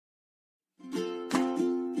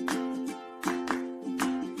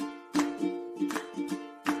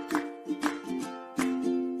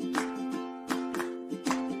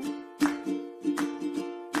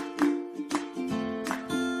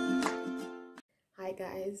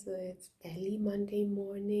guys, so it's early Monday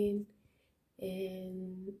morning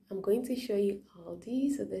and I'm going to show you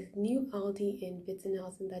Aldi. So there's new Aldi in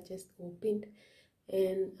Witzenhausen that just opened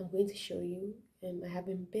and I'm going to show you. I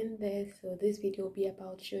haven't been there, so this video will be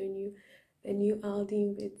about showing you the new Aldi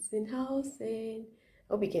in Witzenhausen. I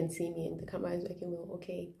hope you can see me and the camera is working well.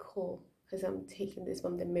 Okay, cool, because I'm taking this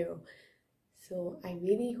from the mirror. So I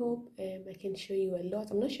really hope I can show you a lot.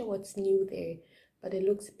 I'm not sure what's new there, but it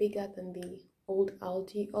looks bigger than the old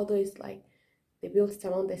Aldi, although it's like they built it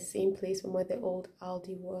around the same place from where the old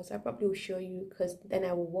Aldi was. I probably will show you, because then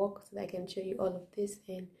I will walk so that I can show you all of this,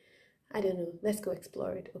 and I don't know, let's go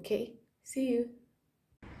explore it. Okay, see you.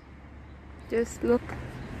 Just look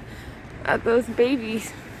at those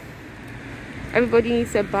babies. Everybody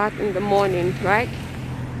needs a bath in the morning, right?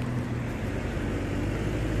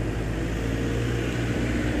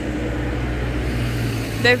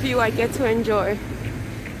 The view I get to enjoy.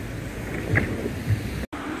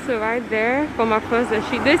 So right there from across the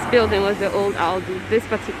street, this building was the old Aldi, this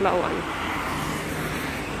particular one.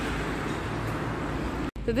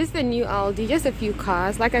 So this is the new Aldi, just a few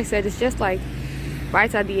cars. Like I said, it's just like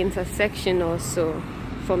right at the intersection or so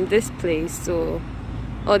from this place. So,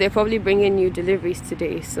 oh, they're probably bringing new deliveries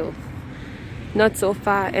today, so not so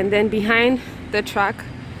far. And then behind the truck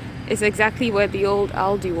is exactly where the old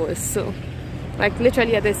Aldi was. So like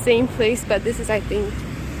literally at the same place, but this is, I think,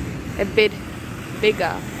 a bit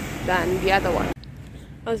bigger than the other one.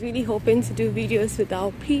 I was really hoping to do videos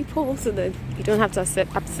without people so that you don't have to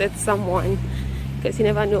upset someone, because you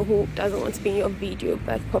never know who doesn't want to be in your video,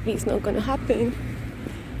 but probably it's not going to happen.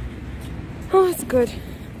 Oh, it's good,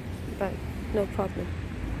 but no problem.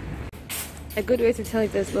 A good way to tell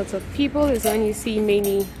if there's lots of people is when you see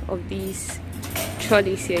many of these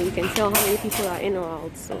trolleys here. You can tell how many people are in or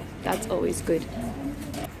out, so that's always good.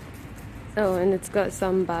 Oh, and it's got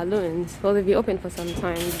some balloons. Well, they've been open for some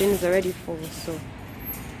time. The bin is already full, so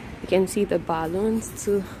you can see the balloons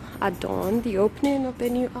to adorn the opening of the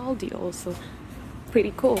new Aldi also.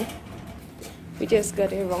 Pretty cool. We just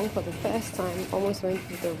got it wrong for the first time. Almost went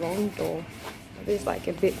through the wrong door. This is like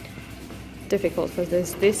a bit difficult because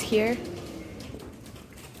there's this here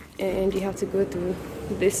and you have to go through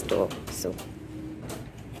this door, so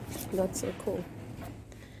not so cool.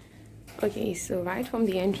 Okay, so right from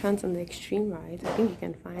the entrance on the extreme right, I think you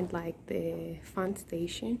can find like the fun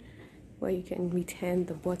station where you can return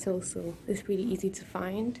the bottle, so it's pretty easy to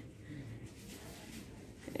find.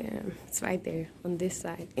 It's right there on this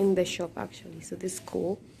side in the shop actually, so this is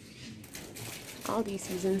cool.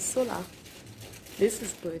 Aldi's using solar. This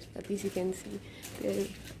is good, at least you can see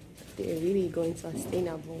they're really going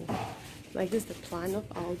sustainable. Like this is the plan of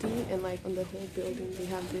Aldi, and like on the whole building they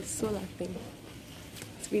have this solar thing.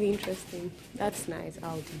 It's really interesting. That's nice,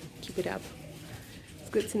 Aldi. Keep it up. It's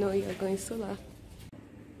good to know you're going solar.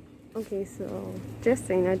 Okay, so just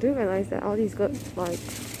saying, I do realize that Aldi's got like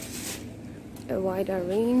a wider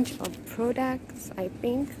range of products. I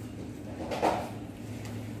think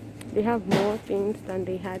they have more things than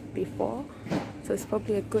they had before, so it's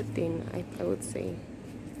probably a good thing. I would say,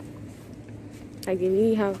 like, they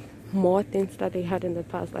really have more things that they had in the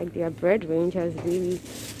past. Like their bread range has really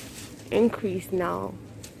increased now,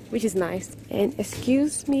 which is nice. And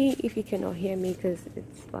excuse me if you cannot hear me, because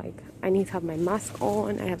it's like I need to have my mask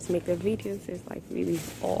on. I have to make the videos. It's like really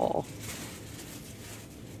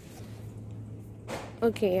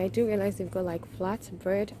Okay, I do realize they've got like flat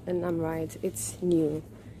bread, and I'm right, it's new,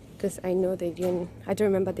 because I know they didn't, I don't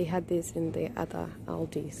remember they had this in the other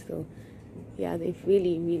Aldi. So yeah, they've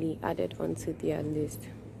really added onto their list.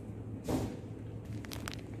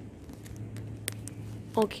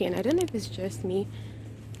 Okay, and I don't know if it's just me,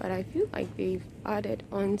 but I feel like they've added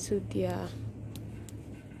onto their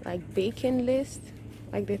like baking list,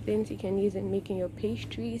 like the things you can use in making your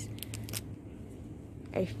pastries.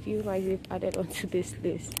 I feel like they've added onto this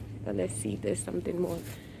list, but let's see if there's something more.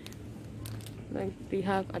 Like they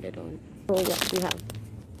have added on. Oh yeah, we have.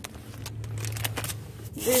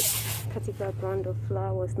 This particular brand of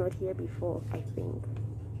flour was not here before, I think.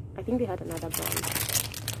 I think they had another brand.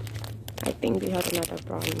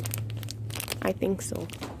 I think so.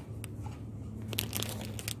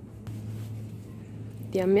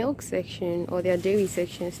 Their milk section or their dairy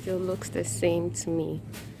section still looks the same to me.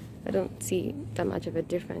 I don't see that much of a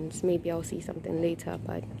difference. Maybe I'll see something later,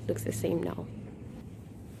 but it looks the same now.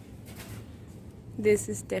 This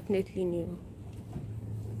is definitely new.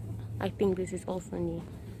 I think this is also new.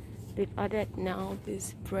 They've added now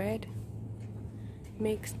this bread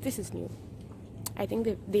mix. This is new. I think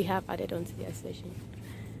they have added onto their session,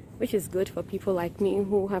 which is good for people like me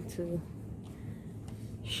who have to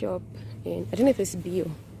shop in, I don't know if it's bio.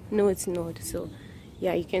 No, it's not. So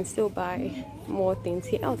yeah, you can still buy more things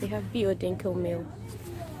here. Oh, they have bio dinkel meal,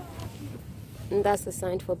 and that's the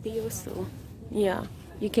sign for bio. So yeah,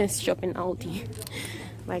 you can shop in Aldi.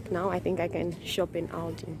 Like now I think I can shop in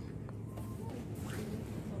Aldi.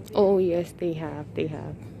 Oh yes, they have.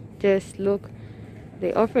 Just look,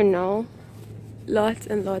 they offer now lots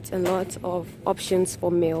and lots of options for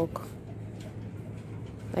milk.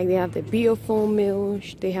 Like they have the bio foam milk,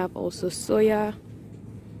 they have also soya.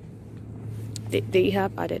 They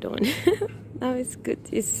have added on. Now it's good.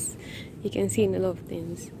 It's, you can see in a lot of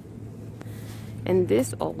things. And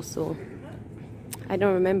this also, I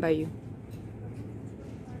don't remember you.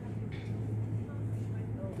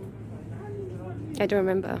 I don't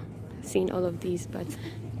remember seeing all of these, but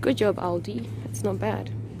good job Aldi, it's not bad.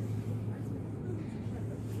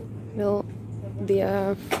 Well,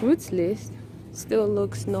 their fruits list still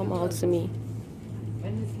looks normal to me.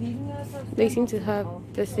 They seem to have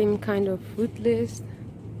the same kind of fruit list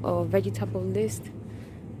or vegetable list.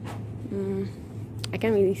 I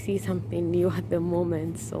can't really see something new at the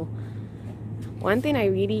moment. So one thing I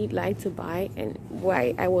really like to buy, and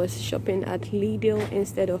why I was shopping at Lidl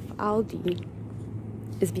instead of Aldi,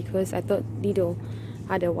 is because I thought Lidl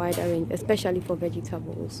had a wider range, especially for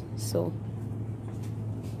vegetables. So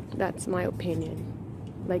that's my opinion.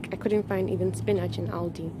 Like I couldn't find even spinach in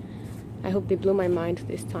Aldi. I hope they blow my mind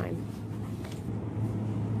this time.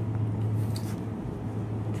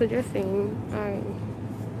 So just saying, I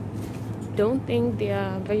don't think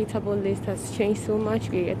their vegetable list has changed so much.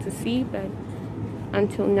 We get to see, but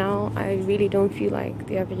until now I really don't feel like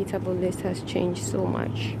their vegetable list has changed so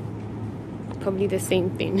much. Probably the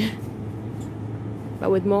same thing but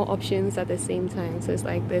with more options at the same time. So it's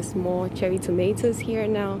like there's more cherry tomatoes here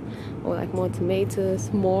now, or like more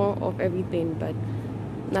tomatoes, more of everything, but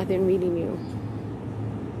nothing really new.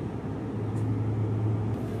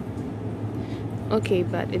 Okay,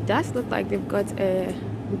 but it does look like they've got a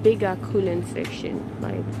bigger cooling section,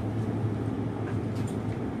 like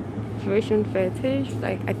Version Fetish.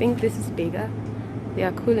 Like I think this is bigger,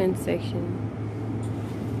 their cooling section,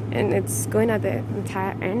 and it's going at the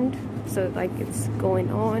entire end, so like it's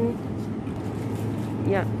going on.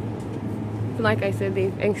 Yeah, like I said,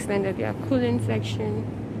 they've extended their cooling section,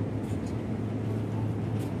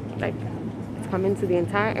 like it's coming to the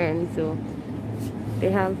entire end. So they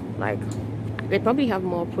have like, they probably have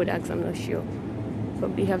more products, I'm not sure.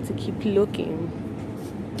 Probably have to keep looking,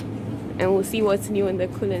 and we'll see what's new in the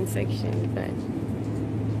cooling section. But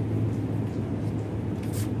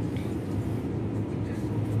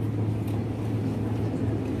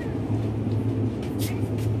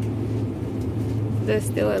there's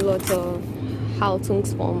still a lot of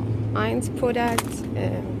Haltungsform 1 products,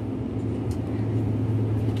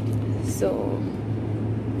 so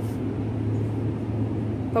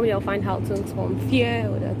probably I'll find Haltungsform 4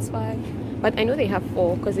 or 2, but I know they have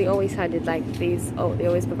 4 because they always had it like this. Oh, they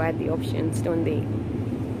always provide the options, don't they?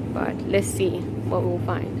 But let's see what we'll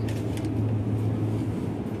find.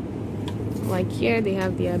 Like here they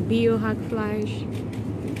have their bio hackfleisch.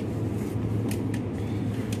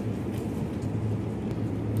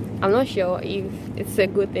 I'm not sure if it's a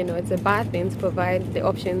good thing or it's a bad thing to provide the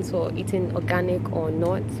options for eating organic or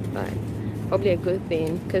not, but probably a good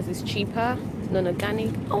thing because it's cheaper, non-organic.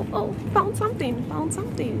 Oh, found something.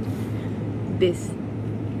 This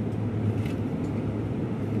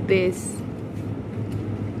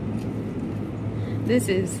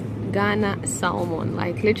is Ghana Salmon,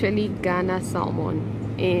 like literally Ghana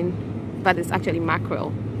Salmon, but it's actually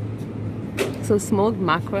mackerel. So smoked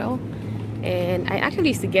mackerel. And I actually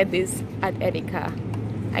used to get this at Edeka.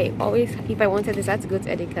 I always, if I wanted this, I had to go to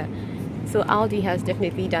Edeka. So Aldi has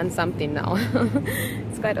definitely done something now.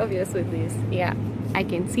 It's quite obvious with this. Yeah, I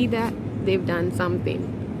can see that they've done something.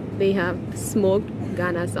 They have smoked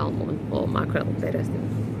Ghana salmon, or mackerel, better still.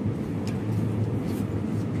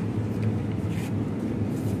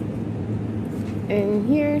 And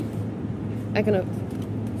here I can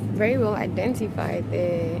very well identify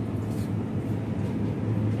the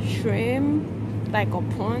shrimp, like or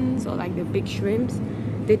prawns, or like the big shrimps.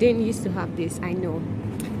 They didn't used to have this. I know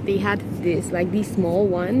they had this, like these small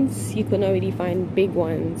ones. You could not really find big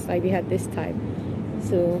ones, like they had this type.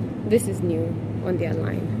 So this is new on their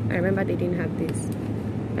line. I remember they didn't have this.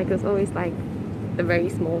 Like it was always like the very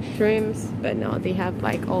small shrimps, but now they have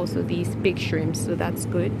like also these big shrimps, so that's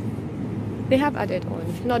good. They have added on.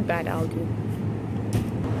 Not bad, Aldi.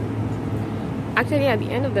 Actually, at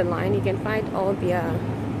the end of the line you can find all their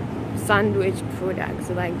sandwich products,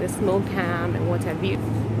 so like the smoked ham and what have you.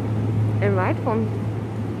 And right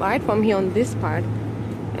from here on this part,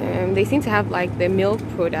 they seem to have like the milk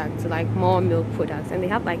products, like more milk products, and they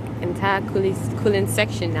have like entire cooling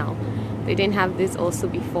section now. They didn't have this also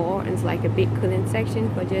before, and it's like a big cooling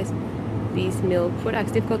section for just these milk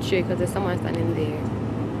products. Difficult to show because there's someone standing there,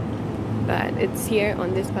 but it's here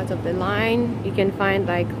on this part of the line. You can find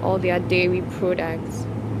like all their dairy products,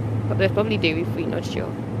 but they're probably dairy free, not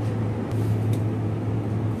sure.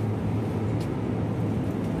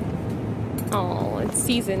 Oh, it's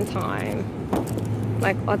season time.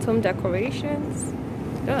 Like autumn decorations.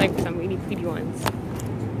 They're like some really pretty ones.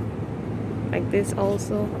 Like this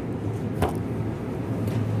also.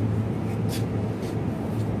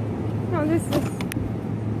 Oh, this is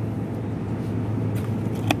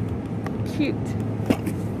cute.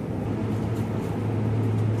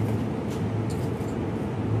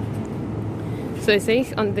 So it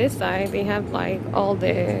says on this side they have like all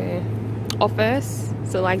the offers,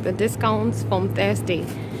 so like the discounts from Thursday,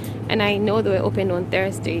 and I know they were open on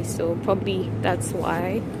Thursday, so probably that's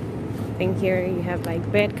why. I think here you have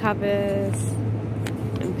like bed covers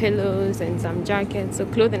and pillows and some jackets, so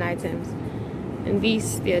clothing items, and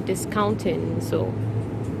these they're discounting. So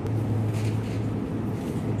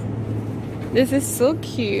this is so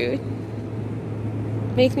cute,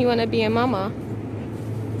 makes me want to be a mama.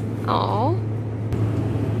 Oh,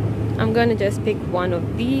 I'm gonna just pick one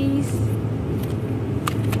of these.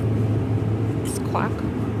 Quack.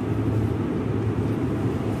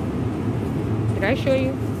 Did I show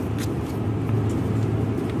you?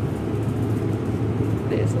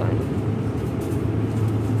 This one.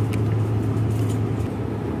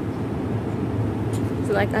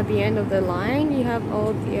 So like at the end of the line you have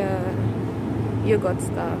all the yogurt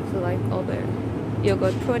stuff, so like all the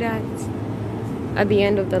yogurt products at the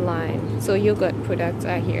end of the line. So yogurt products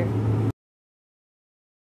are here.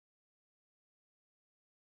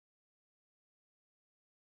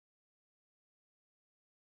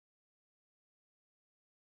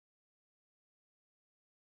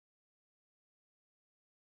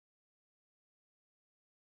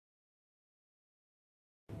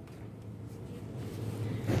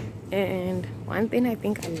 And one thing I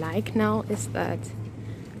think I like now is that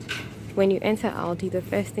when you enter Aldi, the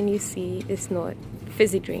first thing you see is not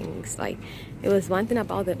fizzy drinks. Like, it was one thing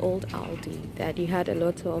about the old Aldi that you had a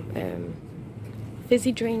lot of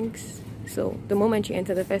fizzy drinks. So the moment you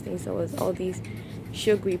enter, the first thing you saw was all these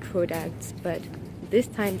sugary products, but this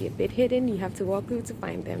time they're a bit hidden. You have to walk through to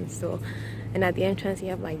find them. So, and at the entrance you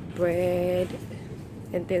have like bread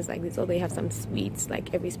and things like this, although they have some sweets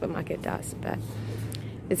like every supermarket does, but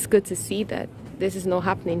it's good to see that this is not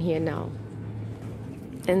happening here now.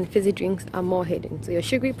 And fizzy drinks are more hidden. So your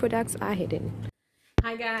sugary products are hidden.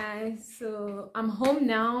 Hi guys, so I'm home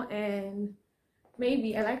now, and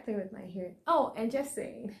maybe I like playing with my hair. Oh, and just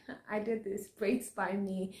saying, I did this braids by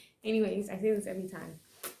me. Anyways, I say this every time.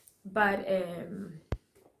 But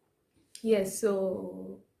yeah,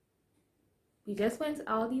 so we just went to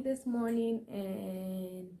Aldi this morning,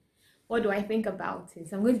 and what do I think about it?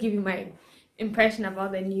 So I'm going to give you my impression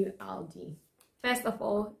about the new Aldi. First of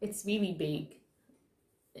all, it's really big.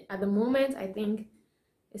 At the moment, I think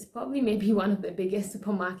it's probably maybe one of the biggest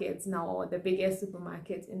supermarkets now, or the biggest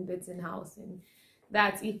supermarket in Witzenhausen.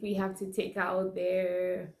 That's if we have to take out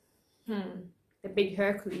their the big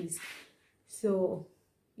Hercules. So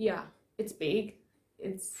yeah, it's big.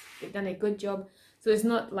 They've done a good job. So it's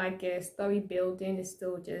not like a story building, it's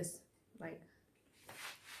still just like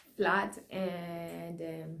flat.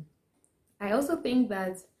 And I also think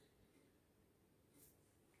that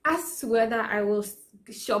as to whether I will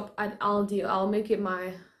shop at Aldi, I'll make it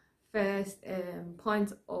my first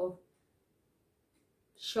point of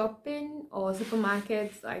shopping or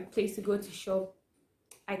supermarkets, like place to go to shop.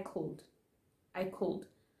 I could.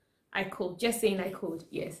 Just saying I could,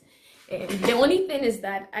 yes. The only thing is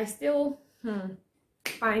that I still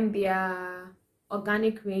find their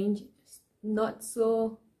organic range not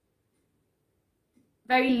so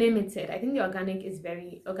very limited. I think the organic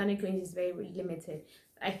range is very limited.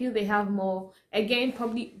 I feel they have more, again,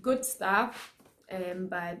 probably good stuff,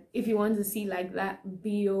 but if you want to see like that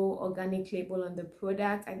bio organic label on the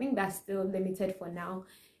product, I think that's still limited for now,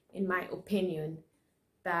 in my opinion.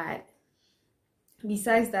 But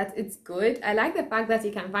besides that, it's good. I like the fact that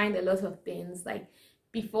you can find a lot of things. Like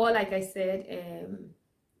before, like I said,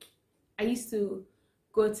 I used to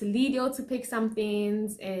go to Lidl to pick some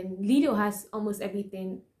things, and Lidl has almost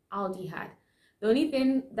everything Aldi had. The only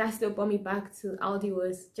thing that still brought me back to Aldi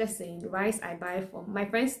was just saying the rice I buy from, my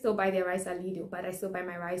friends still buy their rice at Lidl, but I still buy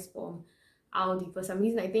my rice from Aldi. For some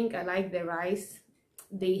reason, I think I like the rice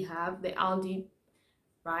they have, the Aldi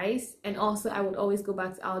rice. And also I would always go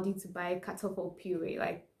back to Aldi to buy kartoffel puree,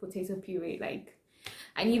 like potato puree. Like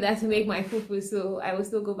I need that to make my fufu, so I will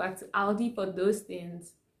still go back to Aldi for those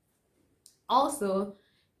things. Also,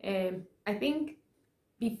 I think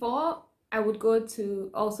before I would go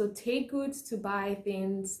to also Take Goods to buy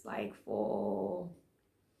things like for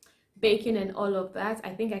baking and all of that. I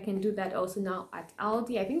think I can do that also now at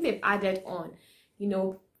Aldi. I think they've added on, you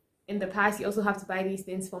know, in the past you also have to buy these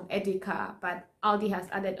things from Edeka, but Aldi has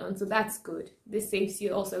added on, so that's good. This saves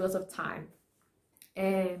you also a lot of time.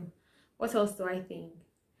 What else do I think?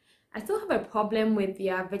 I still have a problem with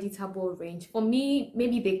their vegetable range. For me,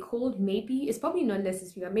 maybe it's probably not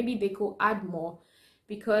necessary, but maybe they could add more,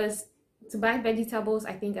 because to buy vegetables,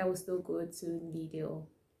 I think I will still go to Lidl.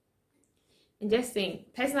 And just saying,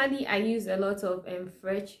 personally, I use a lot of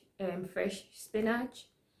fresh spinach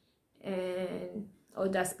or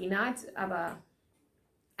the spinach, but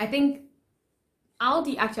I think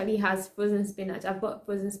Aldi actually has frozen spinach. I've bought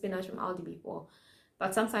frozen spinach from Aldi before,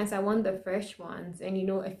 but sometimes I want the fresh ones. And you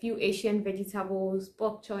know, a few Asian vegetables,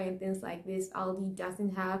 bok choy and things like this, Aldi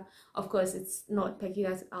doesn't have. Of course, it's not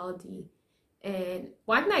peculiar to Aldi. And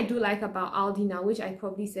one thing I do like about Aldi now, which I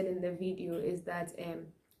probably said in the video, is that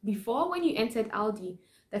before, when you entered Aldi,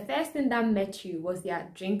 the first thing that met you was their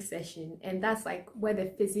drink session, and that's like where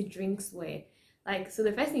the fizzy drinks were. Like, so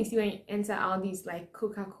the first thing you see when you enter Aldi is like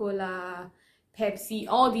Coca-Cola, Pepsi,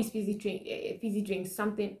 all these fizzy drinks,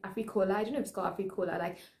 something Africola, I don't know if it's called Africola,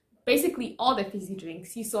 like basically all the fizzy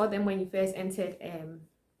drinks. You saw them when you first entered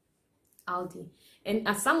Aldi. And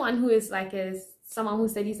as someone who is like someone who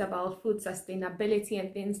studies about food sustainability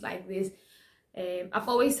and things like this, I've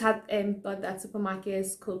always had thought that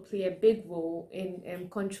supermarkets could play a big role in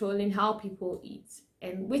controlling how people eat,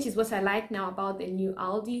 and which is what I like now about the new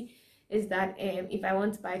Aldi, is that if I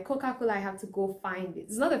want to buy Coca-Cola, I have to go find it.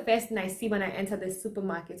 It's not the first thing I see when I enter the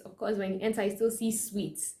supermarket. Of course, when you enter, you still see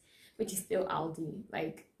sweets, which is still Aldi,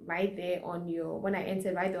 like right there on when I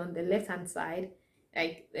enter, right there on the left-hand side,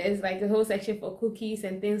 like there's like a whole section for cookies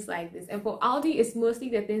and things like this. And for Aldi, it's mostly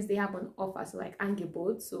the things they have on offer, so like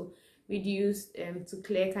angebote, so reduced to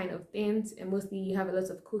clear kind of things, and mostly you have a lot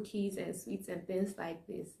of cookies and sweets and things like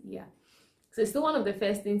this. Yeah, so it's still one of the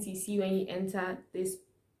first things you see when you enter this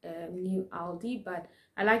new Aldi. But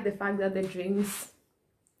I like the fact that the drinks,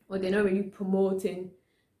 or they're not really promoting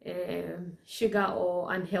sugar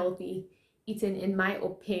or unhealthy eating, in my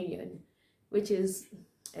opinion, which is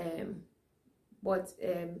what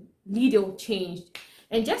Lidl changed.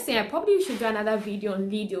 And just saying, I probably should do another video on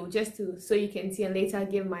Lidl just so you can see and later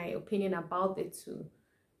give my opinion about it too.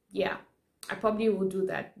 Yeah, I probably will do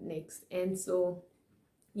that next. And so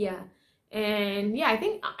yeah, and yeah, I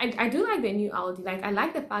think I do like the new Aldi. Like, I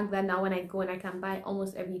like the fact that now when I go and I can buy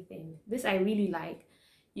almost everything. This I really like.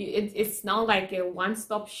 It's now like a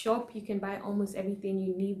one-stop shop. You can buy almost everything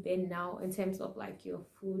you need there now in terms of like your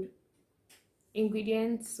food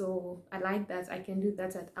ingredients. So I like that I can do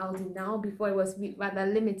that at Aldi now. Before it was rather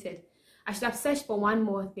limited. I should have searched for one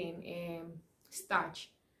more thing,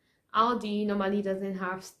 starch. Aldi normally doesn't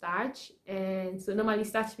have starch, and so normally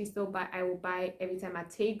starch we still buy, I will buy every time at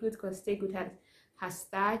Take Good, because Take Good has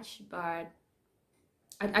starch, but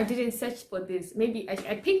I didn't search for this. Maybe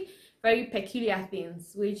I picked very peculiar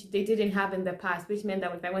things which they didn't have in the past, which meant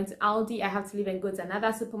that if I went to Aldi, I have to leave and go to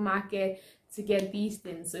another supermarket to get these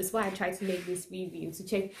things. So it's why I tried to make this review, to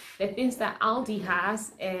check the things that Aldi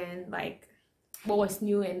has and like what was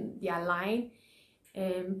new in their line.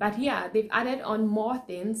 But yeah, they've added on more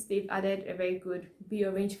things. They've added a very good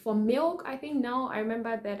bio range for milk. I think now I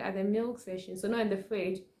remember that at the milk section, so not in the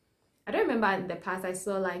fridge. I don't remember in the past I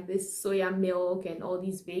saw like this soya milk and all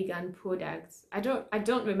these vegan products. I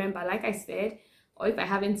don't remember, like I said, or if I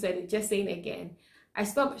haven't said it, just saying again, I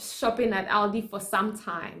stopped shopping at Aldi for some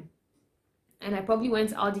time, and I probably went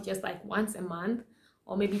to Aldi just like once a month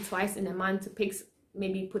or maybe twice in a month to pick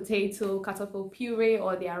maybe potato, cuttlefish puree,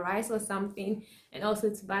 or their rice or something, and also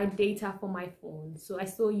to buy data for my phone. So I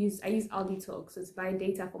use Aldi Talk, so to buy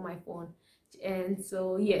data for my phone. And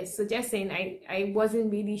so yes, so just saying, I wasn't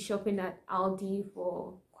really shopping at Aldi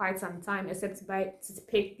for quite some time, except to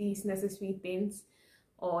pick these necessary things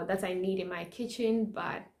or that I need in my kitchen.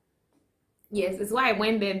 But yes, that's why I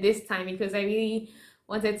went there this time, because I really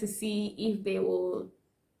wanted to see if they will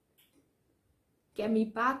get me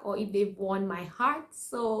back or if they've won my heart.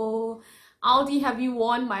 So Aldi, have you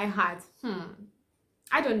won my heart?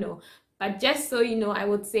 I don't know, but just so you know, I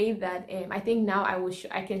would say that I think now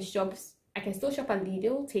I can still shop at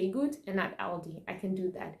Lidl, Take Good, and at Aldi. I can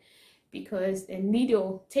do that because in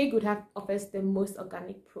Lidl, Take Good offers the most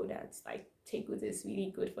organic products. Like, Take Good is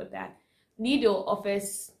really good for that. Lidl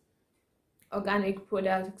offers organic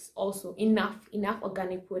products also, enough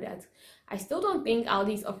organic products. I still don't think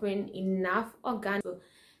Aldi is offering enough organic. So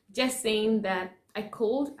just saying that I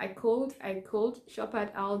could shop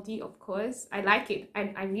at Aldi, of course. I like it.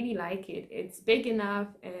 I really like it. It's big enough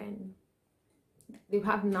and they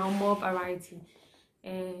have now more variety.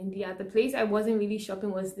 And yeah, the place I wasn't really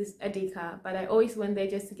shopping was this Edeka, but I always went there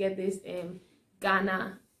just to get this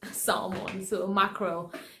Ghana Salmon, so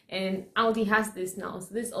mackerel, and Aldi has this now.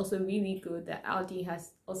 So this is also really good that Aldi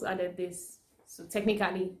has also added this. So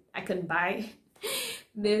technically I can buy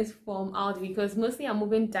this from Aldi because mostly I'm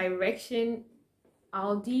moving direction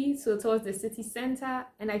Aldi, so towards the city center,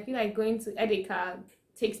 and I feel like going to Edeka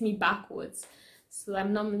takes me backwards, so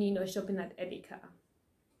I'm normally not shopping at Edeka.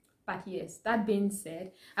 But yes, that being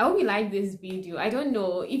said, I hope you like this video. I don't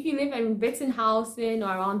know if you live in Witzenhausen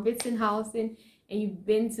or around Witzenhausen and you've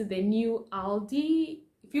been to the new Aldi,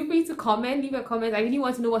 feel free to comment, leave a comment. I really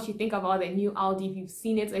want to know what you think about the new Aldi, if you've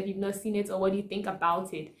seen it or if you've not seen it, or what do you think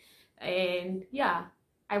about it. And yeah,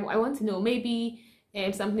 I want to know, maybe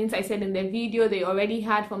some things I said in the video they already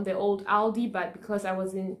had from the old Aldi, but because I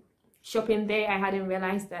wasn't shopping there, I hadn't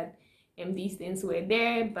realized that these things were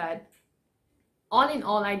there. But all in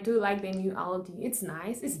all, I do like the new Aldi. It's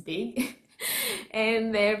nice, it's big,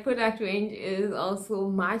 and their product range is also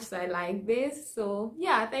much, so I like this. So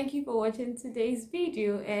yeah, thank you for watching today's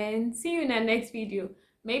video, and see you in the next video.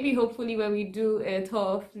 Maybe hopefully when we do a tour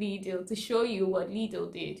of Lidl to show you what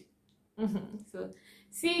Lidl did. So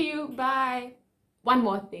see you, bye. One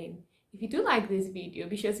more thing, if you do like this video,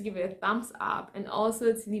 be sure to give it a thumbs up and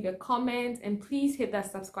also to leave a comment, and please hit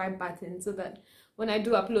that subscribe button so that when I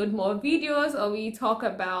do upload more videos or we talk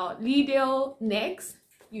about Lidl next,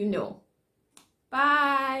 you know.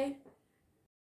 Bye.